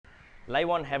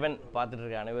Live on heaven பார்த்துட்டு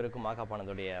இருக்க அனைவருக்கும்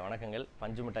மாகாப்பானதுடைய வணக்கங்கள்.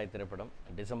 பஞ்சுமிட்டாய் திரைப்படம்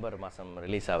டிசம்பர் மாதம்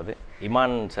ரிலீஸ் ஆகுது.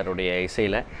 இமான் சாருடைய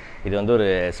இசையில் இது வந்து ஒரு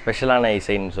ஸ்பெஷலான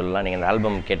இசைன்னு சொல்லலாம். நீங்கள் இந்த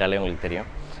ஆல்பம் கேட்டாலே உங்களுக்கு தெரியும்.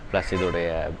 ப்ளஸ் இதோடைய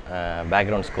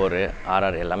பேக்ரவுண்ட் ஸ்கோரு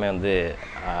ஆர்ஆர் எல்லாமே வந்து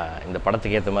இந்த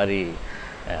படத்துக்கு ஏற்ற மாதிரி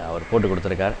அவர் போட்டு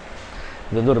கொடுத்துருக்கார்.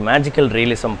 இது வந்து ஒரு மேஜிக்கல்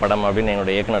ரியலிசம் படம் அப்படின்னு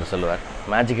என்னுடைய இயக்குனர் சொல்லுவார்.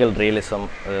 மேஜிக்கல் ரியலிசம்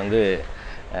அது வந்து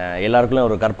எல்லாருக்குள்ளே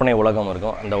ஒரு கற்பனை உலகம்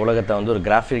இருக்கும். அந்த உலகத்தை வந்து ஒரு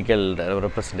கிராஃபிக்கல்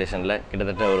ரெப்ரசன்டேஷனில்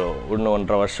கிட்டத்தட்ட ஒரு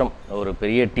 1.5 வருஷம் ஒரு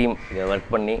பெரிய டீம் இதை ஒர்க்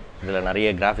பண்ணி இதில் நிறைய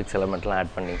கிராஃபிக்ஸ் எலமெண்ட்லாம்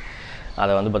ஆட் பண்ணி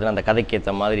அதை வந்து பார்த்திங்கன்னா அந்த கதைக்கு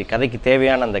ஏற்ற மாதிரி கதைக்கு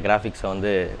தேவையான அந்த கிராஃபிக்ஸை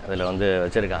வந்து அதில் வந்து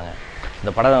வச்சுருக்காங்க.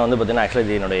 இந்த படம் வந்து பார்த்திங்கன்னா ஆக்சுவலாக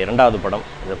இது என்னுடைய 2வது படம்.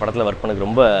 இந்த படத்தில் ஒர்க் பண்ணதுக்கு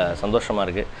ரொம்ப சந்தோஷமாக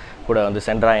இருக்குது. கூட வந்து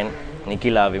சென்ட்ராயன்,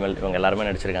 நிக்கிலா, விமல் இவங்க எல்லாருமே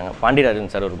நடிச்சிருக்காங்க.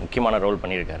 பாண்டியராஜன் சார் ஒரு முக்கியமான ரோல்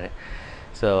பண்ணியிருக்காரு.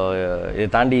 ஸோ இதை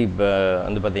தாண்டி இப்போ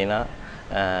வந்து பார்த்திங்கன்னா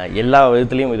எல்லா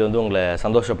விதத்துலேயும் இது வந்து உங்களை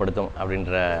சந்தோஷப்படுத்தும்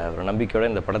அப்படின்ற ஒரு நம்பிக்கையோடு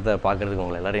இந்த படத்தை பார்க்குறதுக்கு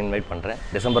உங்களை எல்லோரும் இன்வைட் பண்ணுறேன்.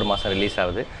 டிசம்பர் மாதம் ரிலீஸ்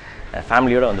ஆகுது.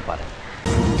 ஃபேமிலியோடு வந்து பாருங்கள்.